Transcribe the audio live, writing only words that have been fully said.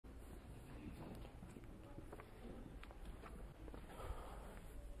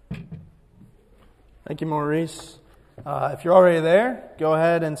Thank you, Maurice. If you're already there, go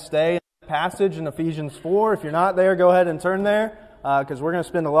ahead and stay in the passage in Ephesians 4. If you're not there, go ahead and turn there because we're going to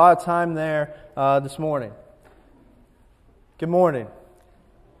spend a lot of time there this morning. Good morning.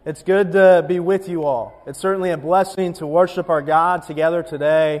 It's good to be with you all. It's certainly a blessing to worship our God together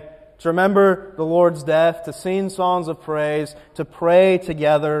today, to remember the Lord's death, to sing songs of praise, to pray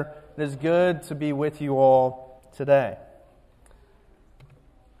together. It is good to be with you all today.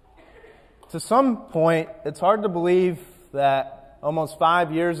 To some point, it's hard to believe that almost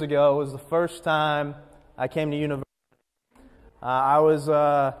 5 years ago was the first time I came to university. I was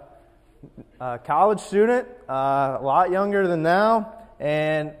a college student, a lot younger than now,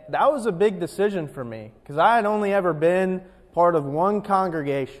 and that was a big decision for me because I had only ever been part of one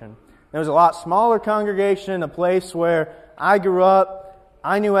congregation. It was a lot smaller congregation, a place where I grew up.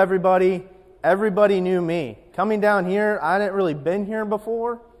 I knew everybody. Everybody knew me. Coming down here, I hadn't really been here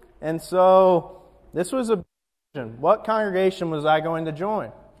before. And so this was a decision. What congregation was I going to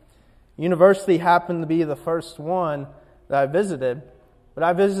join? University happened to be the first one that I visited, but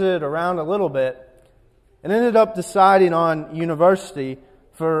I visited around a little bit and ended up deciding on university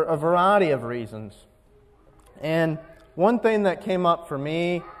for a variety of reasons. And one thing that came up for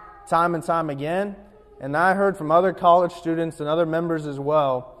me time and time again, and I heard from other college students and other members as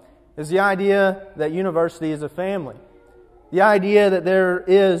well, is the idea that university is a family. The idea that there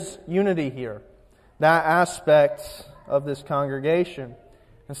is unity here, that aspect of this congregation.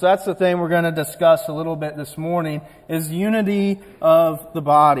 And so that's the thing we're going to discuss a little bit this morning, is unity of the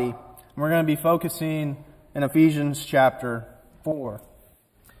body. We're going to be focusing in Ephesians chapter 4.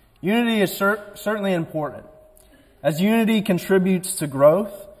 Unity is certainly important. As unity contributes to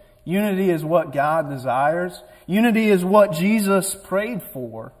growth, unity is what God desires. Unity is what Jesus prayed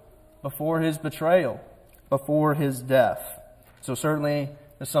for before His betrayal, before His death. So certainly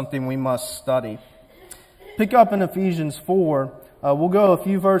it's something we must study. Pick up in Ephesians 4. We'll go a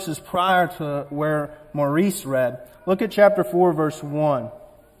few verses prior to where Maurice read. Look at chapter 4, verse 1.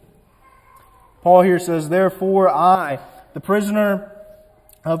 Paul here says, "Therefore I, the prisoner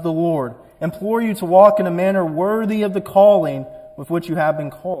of the Lord, implore you to walk in a manner worthy of the calling with which you have been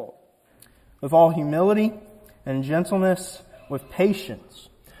called, with all humility and gentleness, with patience,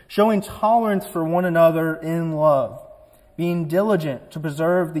 showing tolerance for one another in love, being diligent to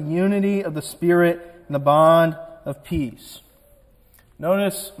preserve the unity of the Spirit in the bond of peace."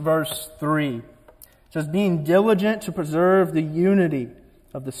 Notice verse 3. It says, being diligent to preserve the unity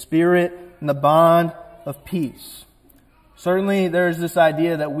of the Spirit in the bond of peace. Certainly there is this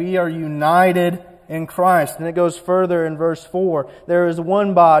idea that we are united in Christ. And it goes further in verse 4. There is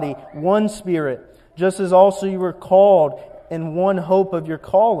one body, one Spirit, just as also you were called in one hope of your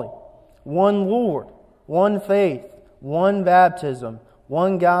calling, one Lord, one faith, one baptism,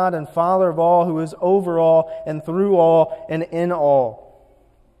 one God and Father of all, who is over all and through all and in all.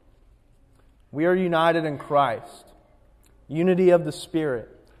 We are united in Christ. Unity of the Spirit.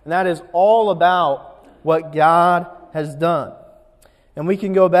 And that is all about what God has done. And we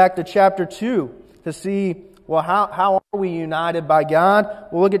can go back to chapter 2 to see, well, how are we united by God?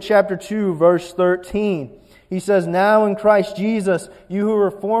 We'll look at chapter 2, verse 13. He says, "Now in Christ Jesus, you who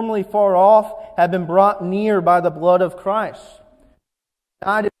were formerly far off have been brought near by the blood of Christ."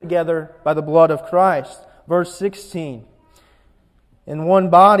 United together by the blood of Christ. Verse 16. "In one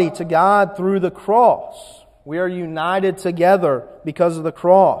body to God through the cross." We are united together because of the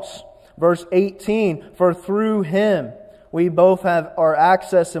cross. Verse 18. "For through Him we both have our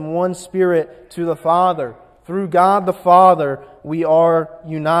access in one Spirit to the Father." Through God the Father we are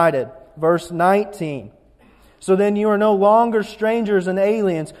united. Verse 19. "So then you are no longer strangers and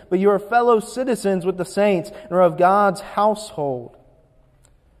aliens, but you are fellow citizens with the saints and are of God's household."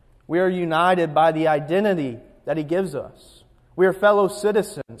 We are united by the identity that He gives us. We are fellow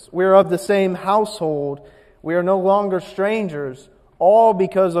citizens. We are of the same household. We are no longer strangers, all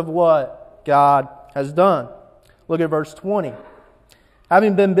because of what God has done. Look at verse 20.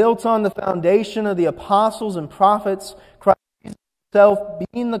 "Having been built on the foundation of the apostles and prophets, Christ Himself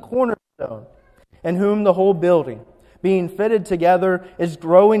being the cornerstone, in whom the whole building, being fitted together, is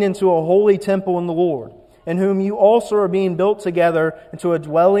growing into a holy temple in the Lord, in whom you also are being built together into a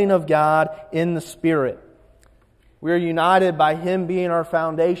dwelling of God in the Spirit." We are united by Him being our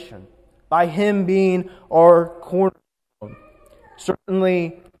foundation, by Him being our cornerstone.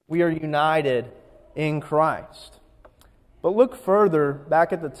 Certainly, we are united in Christ. But look further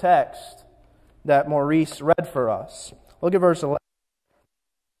back at the text that Maurice read for us. Look at verse 11.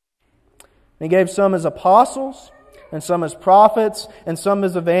 "He gave some as apostles, and some as prophets, and some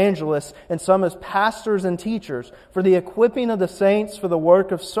as evangelists, and some as pastors and teachers, for the equipping of the saints for the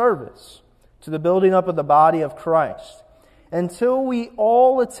work of service, to the building up of the body of Christ, until we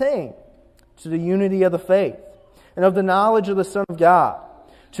all attain to the unity of the faith and of the knowledge of the Son of God,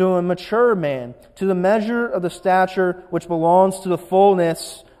 to a mature man, to the measure of the stature which belongs to the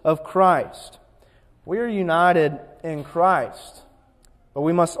fullness of Christ. We are united in Christ, but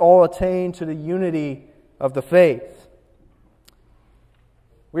we must all attain to the unity of the faith.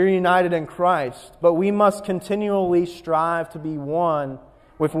 We are united in Christ, but we must continually strive to be one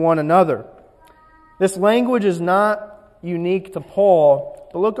with one another. This language is not unique to Paul,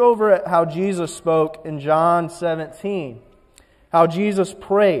 but look over at how Jesus spoke in John 17, how Jesus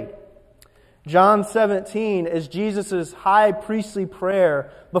prayed. John 17 is Jesus' high priestly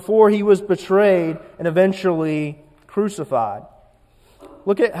prayer before he was betrayed and eventually crucified.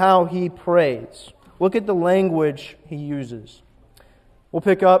 Look at how he prays. Look at the language he uses. We'll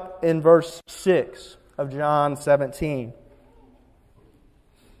pick up in verse 6 of John 17.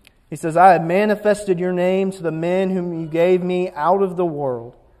 He says, I have manifested your name to the men whom you gave me out of the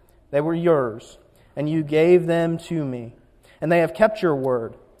world. They were yours, and you gave them to me. And they have kept your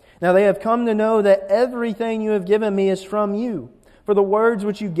word. Now they have come to know that everything you have given me is from you. For the words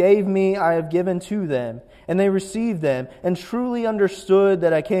which you gave me I have given to them. And they received them, and truly understood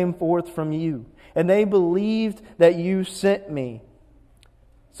that I came forth from you. And they believed that you sent me.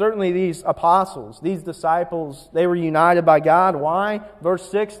 Certainly these apostles, these disciples, they were united by God. Why?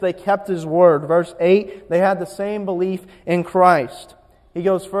 Verse 6, they kept His word. Verse 8, they had the same belief in Christ. He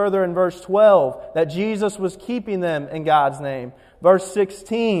goes further in verse 12, that Jesus was keeping them in God's name. Verse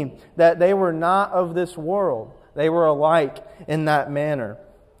 16, that they were not of this world. They were alike in that manner.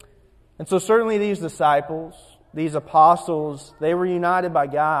 And so certainly these disciples, these apostles, they were united by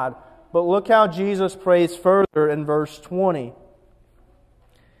God. But look how Jesus prays further in verse 20.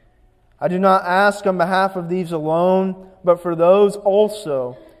 I do not ask on behalf of these alone, but for those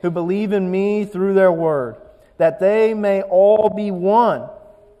also who believe in me through their word, that they may all be one,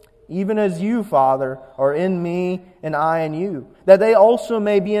 even as you, Father, are in me and I in you, that they also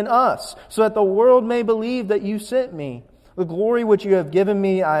may be in us, so that the world may believe that you sent me. The glory which you have given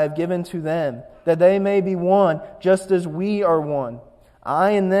me I have given to them, that they may be one, just as we are one.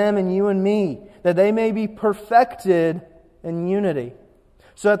 I in them and you in me, that they may be perfected in unity,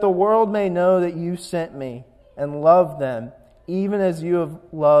 so that the world may know that you sent me and loved them, even as you have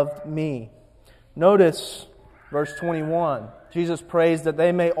loved me. Notice verse 21. Jesus prays that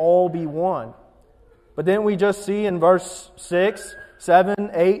they may all be one. But didn't we just see in verse 6,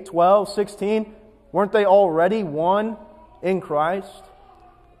 7, 8, 12, 16, weren't they already one in Christ?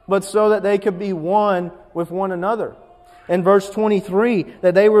 But so that they could be one with one another. In verse 23,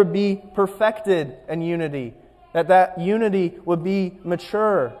 that they would be perfected in unity. That unity would be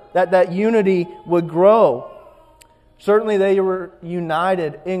mature. That unity would grow. Certainly they were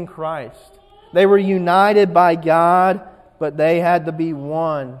united in Christ. They were united by God, but they had to be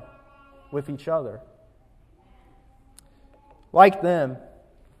one with each other. Like them,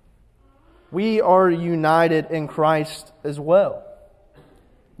 we are united in Christ as well.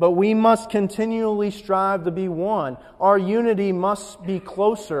 But we must continually strive to be one. Our unity must be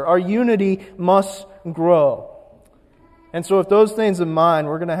closer. Our unity must grow. And so with those things in mind,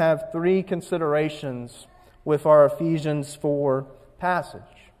 we're going to have three considerations with our Ephesians 4 passage.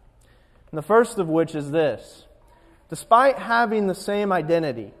 And the first of which is this. Despite having the same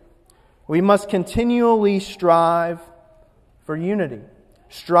identity, we must continually strive for unity.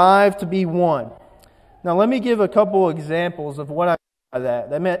 Strive to be one. Now let me give a couple examples of what I mean by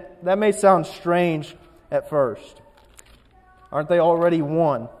that. That may sound strange at first. Aren't they already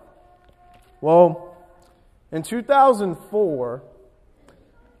one? Well, in 2004,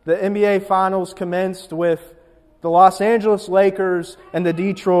 the NBA Finals commenced with the Los Angeles Lakers and the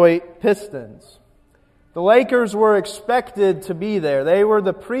Detroit Pistons. The Lakers were expected to be there. They were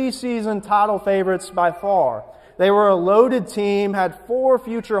the preseason title favorites by far. They were a loaded team, had 4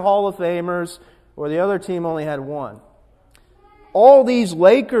 future Hall of Famers, where the other team only had 1. All these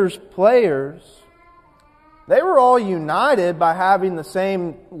Lakers players, they were all united by having the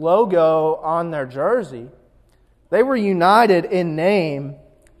same logo on their jersey. They were united in name,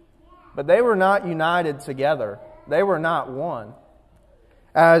 but they were not united together. They were not one.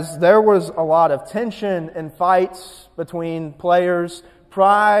 As there was a lot of tension and fights between players,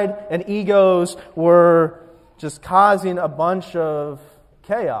 pride and egos were just causing a bunch of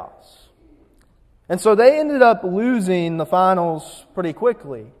chaos. And so they ended up losing the finals pretty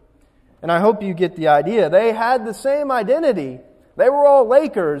quickly. And I hope you get the idea. They had the same identity. They were all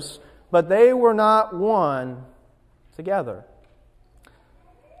Lakers, but they were not one together.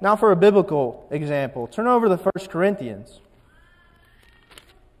 Now for a biblical example, turn over to 1 Corinthians.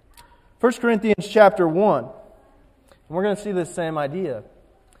 1 Corinthians chapter 1. And we're going to see this same idea.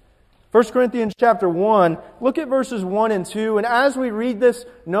 1 Corinthians chapter 1, look at verses 1 and 2. And as we read this,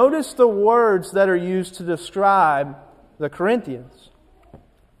 notice the words that are used to describe the Corinthians.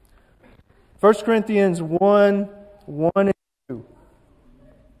 1 Corinthians 1, 1 and 2.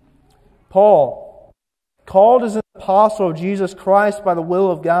 Paul, called as an apostle of Jesus Christ by the will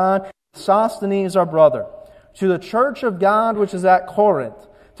of God, Sosthenes our brother, to the church of God which is at Corinth,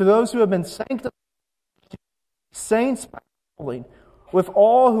 to those who have been sanctified, saints by calling, with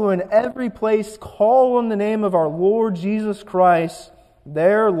all who in every place call on the name of our Lord Jesus Christ,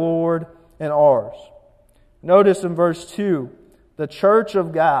 their Lord and ours. Notice in verse 2, the church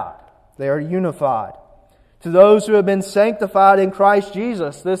of God, they are unified. To those who have been sanctified in Christ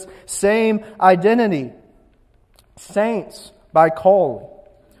Jesus, this same identity. Saints by calling.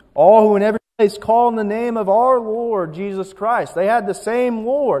 All who in every place call on the name of our Lord Jesus Christ. They had the same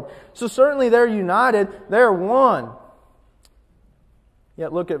Lord. So certainly they're united. They're one.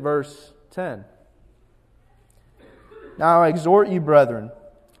 Yet look at verse 10. Now I exhort you, brethren,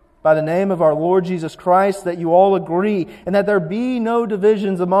 by the name of our Lord Jesus Christ, that you all agree, and that there be no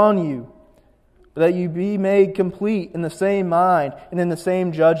divisions among you, but that you be made complete in the same mind and in the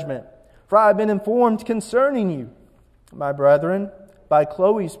same judgment. For I have been informed concerning you, my brethren, by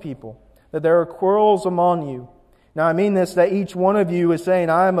Chloe's people, that there are quarrels among you. Now I mean this, that each one of you is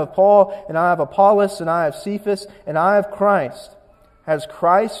saying, I am of Paul, and I have Apollos, and I have Cephas, and I have Christ. Has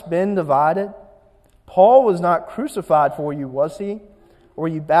Christ been divided? Paul was not crucified for you, was he? Or were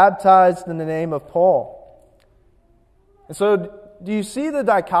you baptized in the name of Paul? And so, do you see the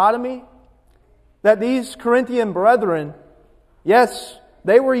dichotomy? That these Corinthian brethren, yes,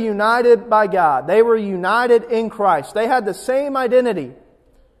 they were united by God. They were united in Christ. They had the same identity.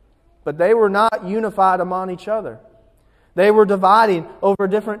 But they were not unified among each other. They were dividing over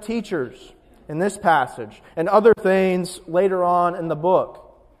different teachers in this passage and other things later on in the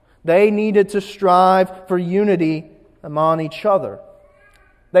book. They needed to strive for unity among each other.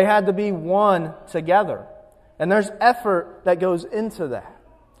 They had to be one together. And there's effort that goes into that.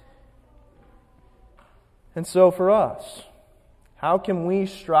 And so for us, how can we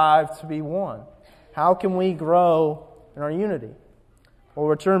strive to be one? How can we grow in our unity? We'll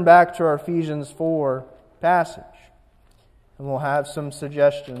return back to our Ephesians 4 passage. And we'll have some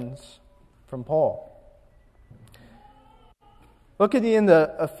suggestions from Paul. Look at the end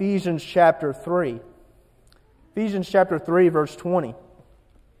of Ephesians chapter 3. Ephesians chapter 3, verse 20.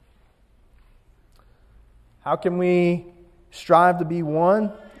 How can we strive to be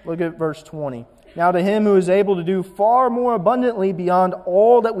one? Look at verse 20. Now to Him who is able to do far more abundantly beyond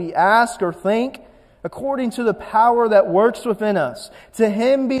all that we ask or think, according to the power that works within us. To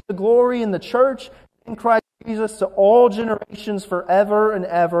Him be the glory in the church, in Christ Jesus, to all generations forever and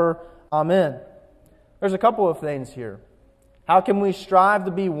ever. Amen. There's a couple of things here. How can we strive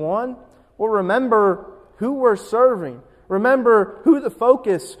to be one? Well, remember who we're serving. Remember who the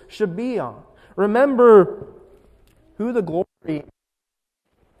focus should be on. Remember who the glory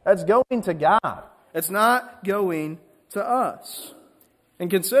that's going to God. It's not going to us. And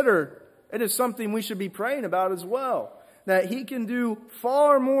consider, it is something we should be praying about as well. That He can do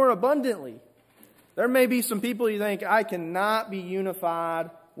far more abundantly. There may be some people you think, I cannot be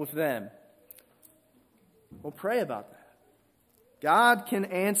unified with them. Well, pray about that. God can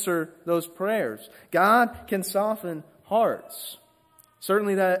answer those prayers. God can soften hearts.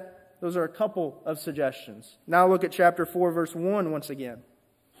 Certainly those are a couple of suggestions. Now look at chapter 4, verse 1 once again.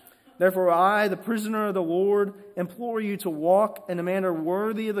 Therefore I, the prisoner of the Lord, implore you to walk in a manner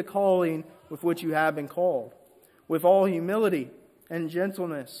worthy of the calling with which you have been called, with all humility and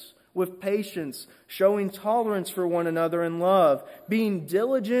gentleness, with patience, showing tolerance for one another in love, being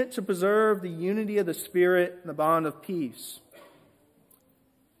diligent to preserve the unity of the Spirit and the bond of peace.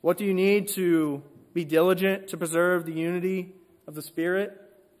 What do you need to be diligent to preserve the unity of the Spirit?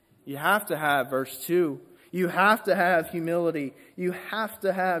 You have to have verse 2. You have to have humility. You have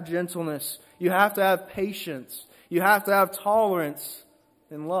to have gentleness. You have to have patience. You have to have tolerance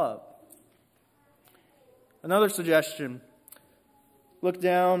and love. Another suggestion. Look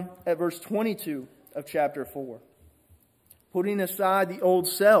down at verse 22 of chapter 4. Putting aside the old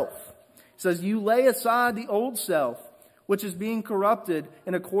self. It says, you lay aside the old self, which is being corrupted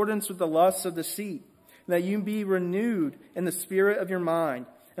in accordance with the lusts of deceit, that you be renewed in the spirit of your mind,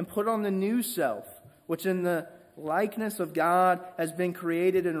 and put on the new self, which in the likeness of God has been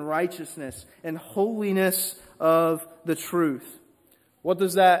created in righteousness and holiness of the truth. What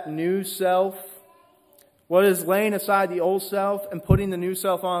does that new self, what is laying aside the old self and putting the new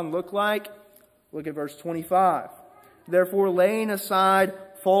self on look like? Look at verse 25. Therefore, laying aside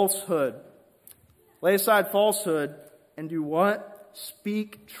falsehood. Lay aside falsehood and do what?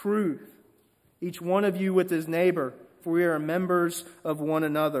 Speak truth. Each one of you with his neighbor, for we are members of one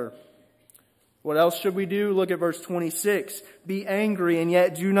another. What else should we do? Look at verse 26. Be angry and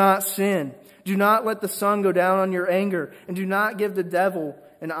yet do not sin. Do not let the sun go down on your anger, and do not give the devil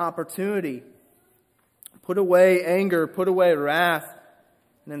an opportunity. Put away anger, put away wrath,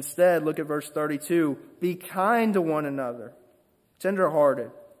 and instead look at verse 32. Be kind to one another, tenderhearted,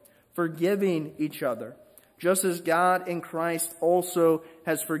 forgiving each other, just as God in Christ also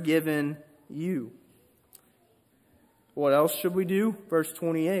has forgiven you. What else should we do? Verse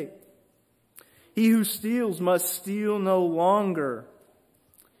 28. He who steals must steal no longer.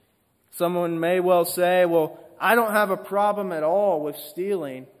 Someone may well say, well, I don't have a problem at all with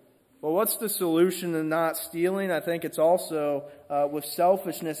stealing. Well, what's the solution to not stealing? I think it's also with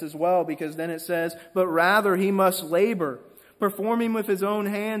selfishness as well, because then it says, but rather he must labor, performing with his own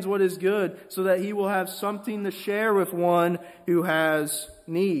hands what is good, so that he will have something to share with one who has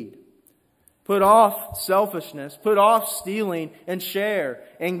need. Put off selfishness, put off stealing, and share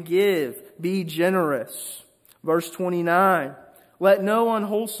and give. Be generous. Verse 29. Let no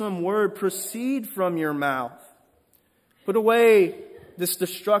unwholesome word proceed from your mouth. Put away this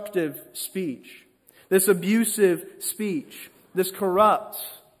destructive speech, this abusive speech, this corrupt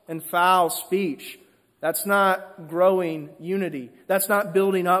and foul speech. That's not growing unity. That's not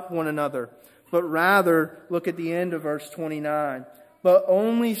building up one another. But rather, look at the end of verse 29. But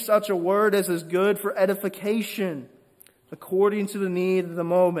only such a word as is good for edification, according to the need of the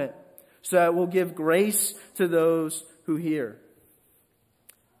moment, so that it will give grace to those who hear.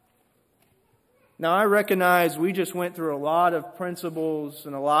 Now, I recognize we just went through a lot of principles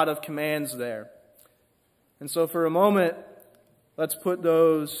and a lot of commands there. And so for a moment, let's put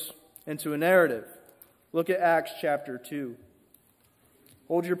those into a narrative. Look at Acts chapter 2.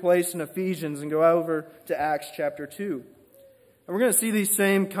 Hold your place in Ephesians and go over to Acts chapter 2. And we're going to see these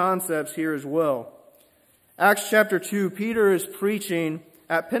same concepts here as well. Acts chapter 2, Peter is preaching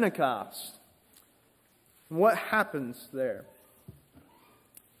at Pentecost. And what happens there?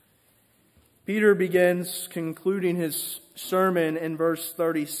 Peter begins concluding his sermon in verse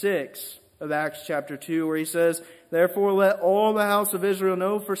 36 of Acts chapter 2, where he says, Therefore let all the house of Israel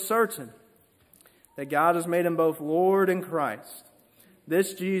know for certain that God has made him both Lord and Christ,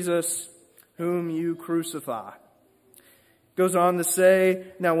 this Jesus whom you crucified. Goes on to say,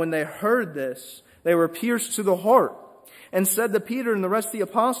 Now when they heard this, they were pierced to the heart, and said to Peter and the rest of the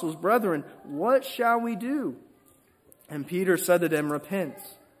apostles, Brethren, what shall we do? And Peter said to them, Repent,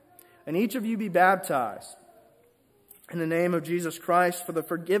 and each of you be baptized in the name of Jesus Christ for the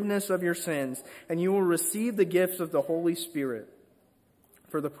forgiveness of your sins, and you will receive the gifts of the Holy Spirit.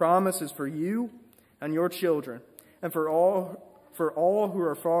 For the promise is for you and your children, and for all who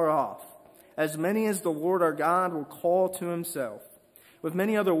are far off, as many as the Lord our God will call to himself. With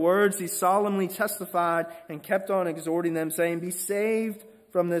many other words, he solemnly testified and kept on exhorting them, saying, Be saved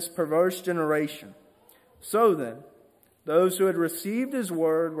from this perverse generation. So then, those who had received his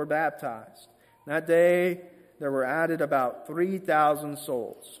word were baptized. That day there were added about 3,000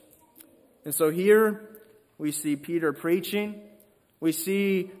 souls. And so here we see Peter preaching. We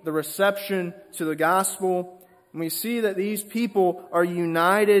see the reception to the gospel. And we see that these people are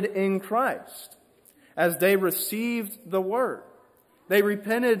united in Christ as they received the word. They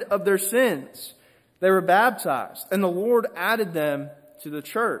repented of their sins. They were baptized. And the Lord added them to the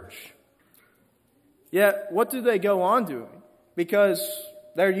church. Yet, what do they go on doing? Because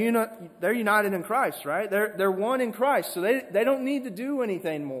they're united in Christ, right? They're one in Christ, so they don't need to do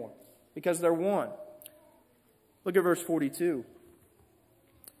anything more because they're one. Look at verse 42.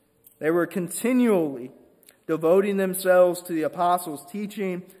 They were continually devoting themselves to the apostles'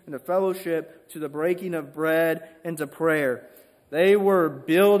 teaching and to fellowship, to the breaking of bread and to prayer. They were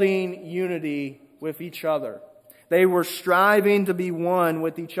building unity with each other. They were striving to be one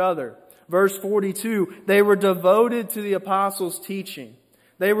with each other. Verse 42, they were devoted to the apostles' teaching.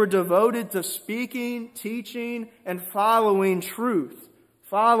 They were devoted to speaking, teaching, and following truth,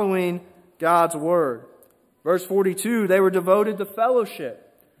 following God's word. Verse 42, they were devoted to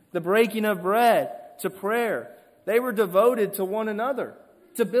fellowship, the breaking of bread, to prayer. They were devoted to one another,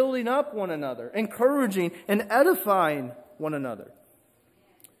 to building up one another, encouraging and edifying one another.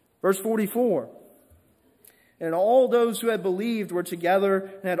 Verse 44, and all those who had believed were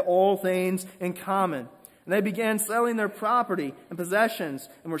together and had all things in common. And they began selling their property and possessions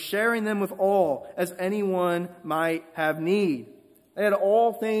and were sharing them with all, as anyone might have need. They had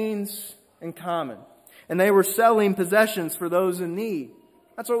all things in common. And they were selling possessions for those in need.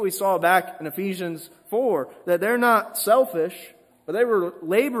 That's what we saw back in Ephesians 4, that they're not selfish, but they were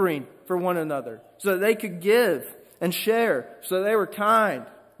laboring for one another so that they could give and share, so that they were kind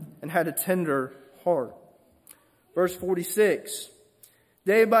and had a tender heart. Verse 46,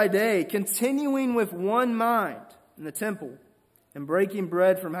 day by day, continuing with one mind in the temple and breaking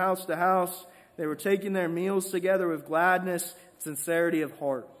bread from house to house, they were taking their meals together with gladness and sincerity of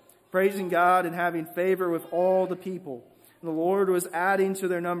heart, praising God and having favor with all the people. And the Lord was adding to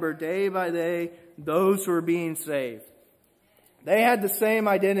their number day by day those who were being saved. They had the same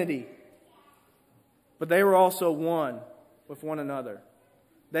identity, but they were also one with one another.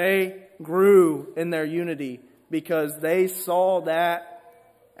 They grew in their unity because they saw that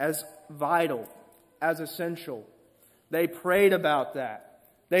as vital, as essential. They prayed about that.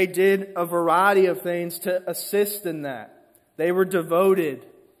 They did a variety of things to assist in that. They were devoted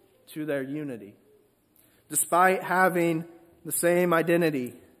to their unity. Despite having the same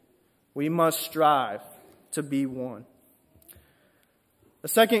identity, we must strive to be one. The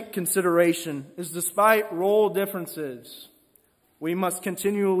second consideration is despite role differences, we must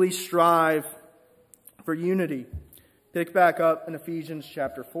continually strive for unity. Pick back up in Ephesians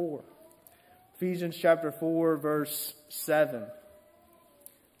chapter 4. Ephesians chapter 4, verse 7.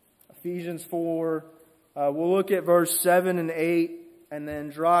 Ephesians 4, we'll look at verse 7 and 8 and then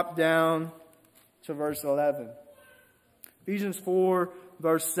drop down to verse 11. Ephesians 4,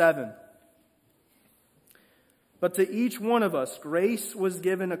 verse 7. But to each one of us grace was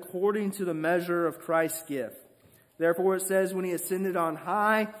given according to the measure of Christ's gift. Therefore it says, when he ascended on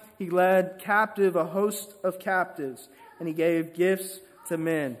high, he led captive a host of captives, and he gave gifts to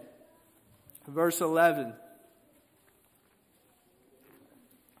men. Verse 11.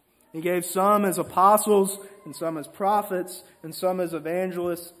 He gave some as apostles, and some as prophets, and some as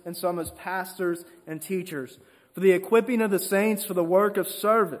evangelists, and some as pastors and teachers, for the equipping of the saints for the work of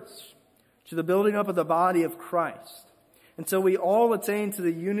service, to the building up of the body of Christ, until we all attain to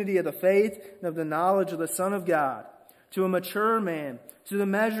the unity of the faith and of the knowledge of the Son of God, to a mature man, to the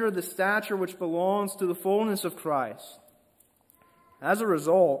measure of the stature which belongs to the fullness of Christ. As a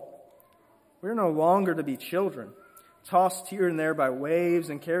result, we are no longer to be children, tossed here and there by waves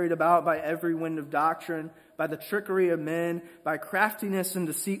and carried about by every wind of doctrine, by the trickery of men, by craftiness and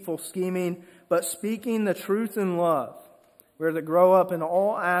deceitful scheming, but speaking the truth in love. We are to grow up in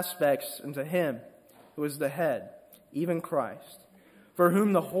all aspects into Him who is the head, even Christ, for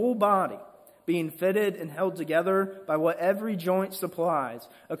whom the whole body, being fitted and held together by what every joint supplies,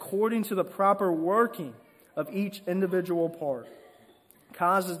 according to the proper working of each individual part,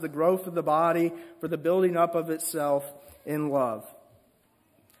 causes the growth of the body for the building up of itself in love.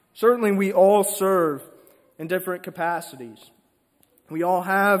 Certainly we all serve in different capacities. We all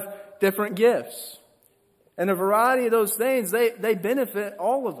have different gifts. And a variety of those things, they benefit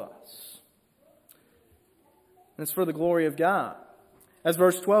all of us. And it's for the glory of God. As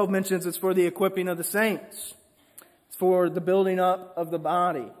verse 12 mentions, it's for the equipping of the saints. It's for the building up of the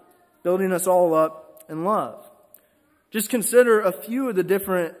body, building us all up in love. Just consider a few of the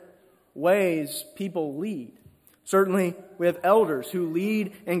different ways people lead. Certainly, we have elders who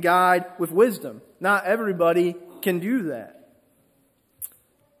lead and guide with wisdom. Not everybody can do that.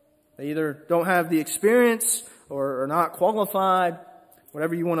 They either don't have the experience or are not qualified,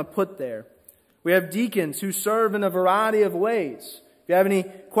 whatever you want to put there. We have deacons who serve in a variety of ways. If you have any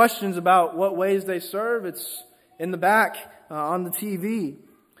questions about what ways they serve, it's in the back on the TV.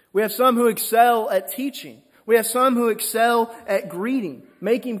 We have some who excel at teaching. We have some who excel at greeting,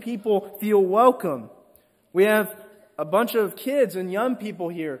 making people feel welcome. We have a bunch of kids and young people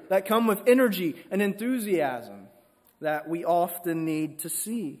here that come with energy and enthusiasm that we often need to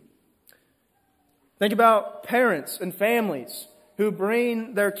see. Think about parents and families who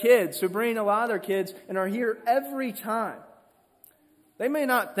bring their kids, who bring a lot of their kids and are here every time. They may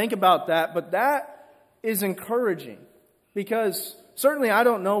not think about that, but that is encouraging because certainly I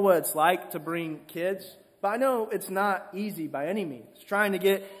don't know what it's like to bring kids, but I know it's not easy by any means. Trying to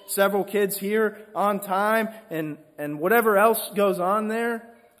get several kids here on time and whatever else goes on there,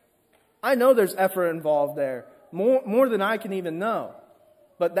 I know there's effort involved there, more than I can even know.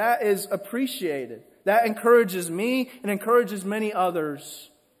 But that is appreciated. That encourages me and encourages many others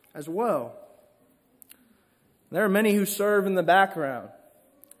as well. There are many who serve in the background.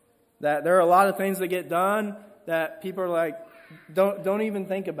 That there are a lot of things that get done that people are like, don't even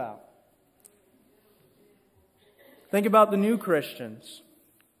think about. Think about the new Christians.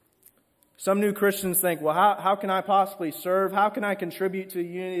 Some new Christians think, well, how can I possibly serve? How can I contribute to the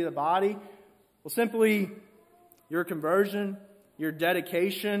unity of the body? Well, simply your conversion, your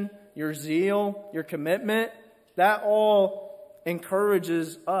dedication, your zeal, your commitment, that all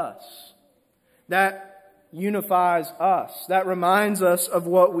encourages us. That unifies us. That reminds us of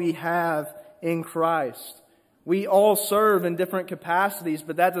what we have in Christ. We all serve in different capacities,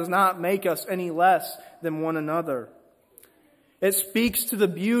 but that does not make us any less than one another. It speaks to the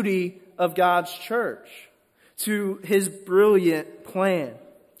beauty of God's church, to His brilliant plan.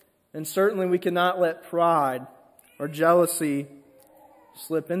 And certainly we cannot let pride or jealousy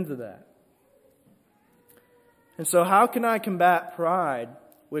slip into that. And so how can I combat pride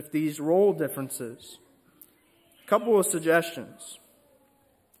with these role differences? A couple of suggestions.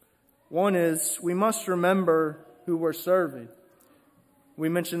 One is we must remember who we're serving. We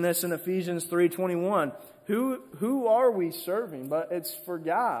mentioned this in Ephesians 3:21. Who are we serving? But it's for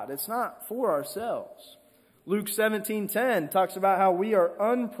God. It's not for ourselves. Luke 17:10 talks about how we are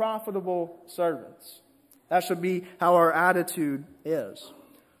unprofitable servants. That should be how our attitude is.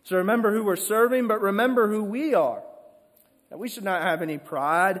 So remember who we're serving, but remember who we are. That we should not have any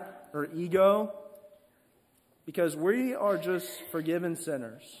pride or ego, because we are just forgiven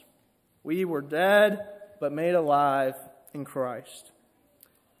sinners. We were dead, but made alive in Christ.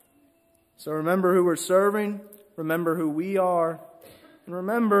 So remember who we're serving, remember who we are, and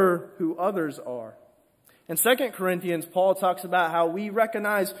remember who others are. In 2 Corinthians, Paul talks about how we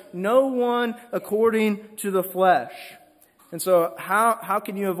recognize no one according to the flesh. And so how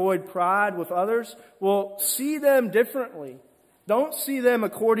can you avoid pride with others? Well, see them differently. Don't see them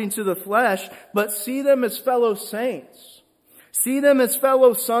according to the flesh, but see them as fellow saints. See them as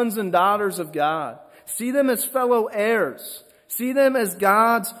fellow sons and daughters of God. See them as fellow heirs. See them as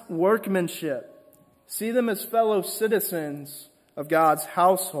God's workmanship. See them as fellow citizens of God's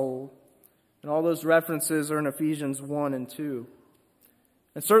household. And all those references are in Ephesians 1 and 2.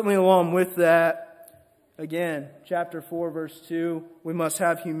 And certainly along with that, again, chapter 4, verse 2, we must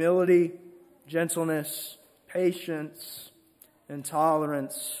have humility, gentleness, patience, and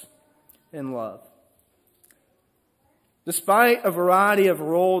tolerance and love. Despite a variety of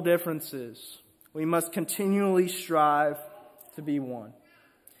role differences, we must continually strive to be one.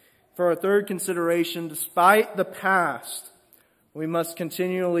 For our third consideration, despite the past, we must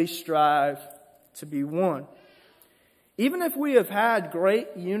continually strive to be one. Even if we have had great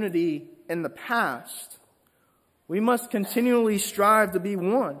unity in the past, we must continually strive to be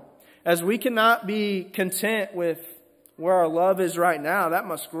one. As we cannot be content with where our love is right now, that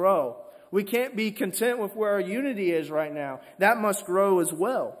must grow. We can't be content with where our unity is right now. That must grow as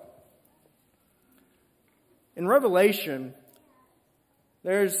well. In Revelation,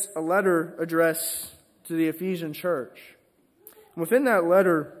 there's a letter addressed to the Ephesian church. Within that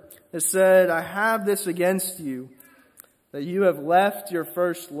letter, it said, I have this against you, that you have left your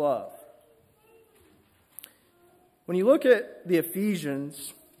first love. When you look at the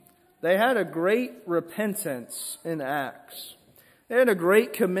Ephesians, they had a great repentance in Acts. They had a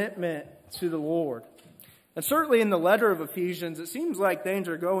great commitment to the Lord. And certainly in the letter of Ephesians, it seems like things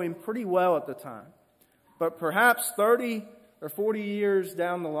are going pretty well at the time. But perhaps 30 or 40 years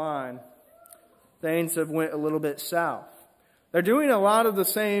down the line, things have went a little bit south. They're doing a lot of the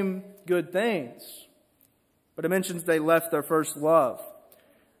same good things, but it mentions they left their first love.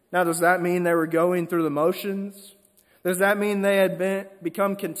 Now, does that mean they were going through the motions? Does that mean they had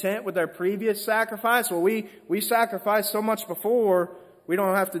become content with their previous sacrifice? Well, we sacrificed so much before, we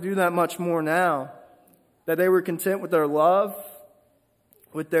don't have to do that much more now. That they were content with their love,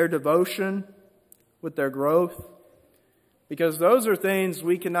 with their devotion, with their growth. Because those are things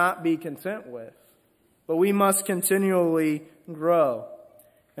we cannot be content with. But we must continually grow.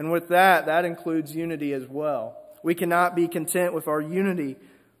 And with that, that includes unity as well. We cannot be content with our unity,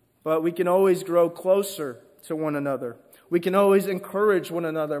 but we can always grow closer to one another. We can always encourage one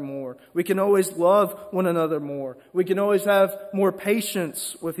another more. We can always love one another more. We can always have more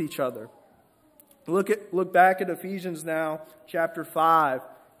patience with each other. Look back at Ephesians now, chapter 5,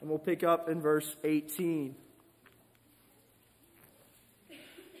 and we'll pick up in verse 18.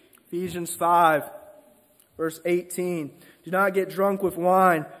 Ephesians 5, verse 18. Do not get drunk with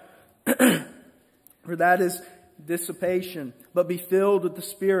wine, for that is dissipation, but be filled with the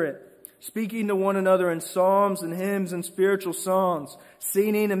Spirit, speaking to one another in psalms and hymns and spiritual songs,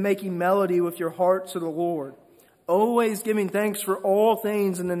 singing and making melody with your heart to the Lord, always giving thanks for all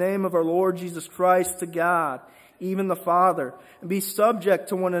things in the name of our Lord Jesus Christ to God, even the Father, and be subject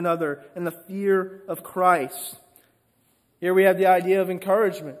to one another in the fear of Christ. Here we have the idea of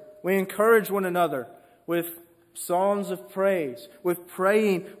encouragement. We encourage one another with songs of praise, with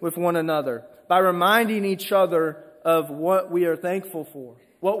praying with one another, by reminding each other of what we are thankful for,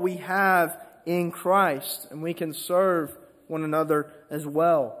 what we have in Christ, and we can serve one another as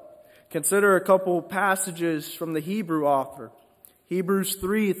well. Consider a couple passages from the Hebrew author. Hebrews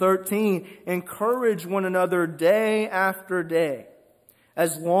 3:13, encourage one another day after day,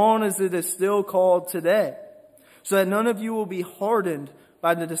 as long as it is still called today, so that none of you will be hardened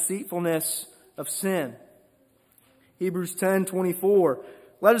by the deceitfulness of sin. Hebrews 10:24,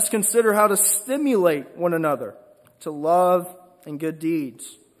 let us consider how to stimulate one another to love and good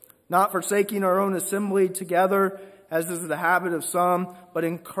deeds, not forsaking our own assembly together, as is the habit of some, but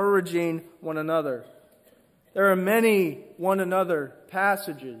encouraging one another. There are many one another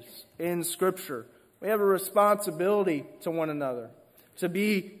passages in Scripture. We have a responsibility to one another, to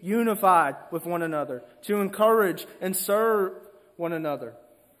be unified with one another, to encourage and serve one another.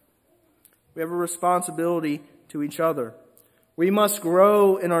 We have a responsibility to each other. We must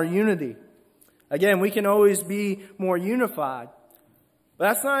grow in our unity. Again, we can always be more unified. But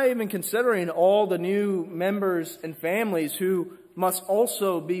that's not even considering all the new members and families who must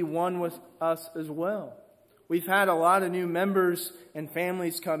also be one with us as well. We've had a lot of new members and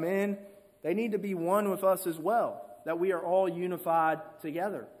families come in. They need to be one with us as well, that we are all unified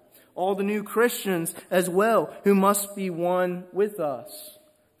together. All the new Christians as well, who must be one with us.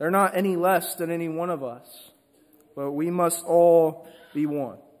 They're not any less than any one of us, but we must all be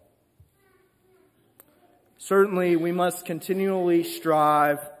one. Certainly, we must continually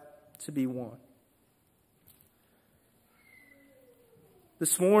strive to be one.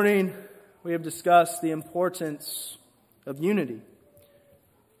 This morning, we have discussed the importance of unity.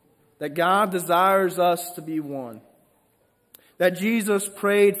 That God desires us to be one. That Jesus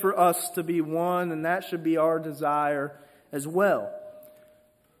prayed for us to be one, and that should be our desire as well.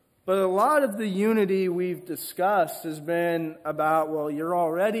 But a lot of the unity we've discussed has been about, well, you're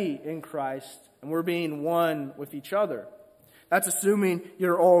already in Christ, and we're being one with each other. That's assuming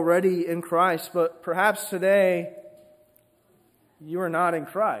you're already in Christ, but perhaps today you are not in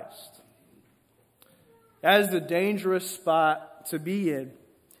Christ. That is a dangerous spot to be in.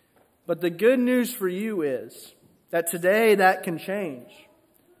 But the good news for you is that today that can change.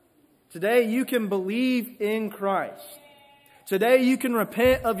 Today you can believe in Christ. Today you can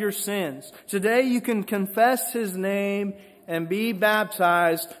repent of your sins. Today you can confess His name and be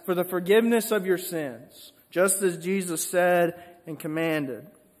baptized for the forgiveness of your sins, just as Jesus said and commanded.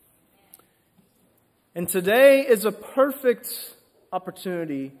 And today is a perfect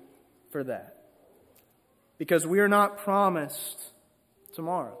opportunity for that. Because we are not promised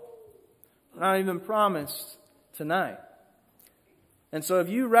tomorrow. We're not even promised tonight. And so if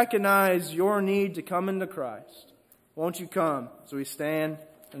you recognize your need to come into Christ, won't you come as we stand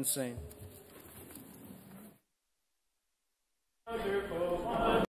and sing?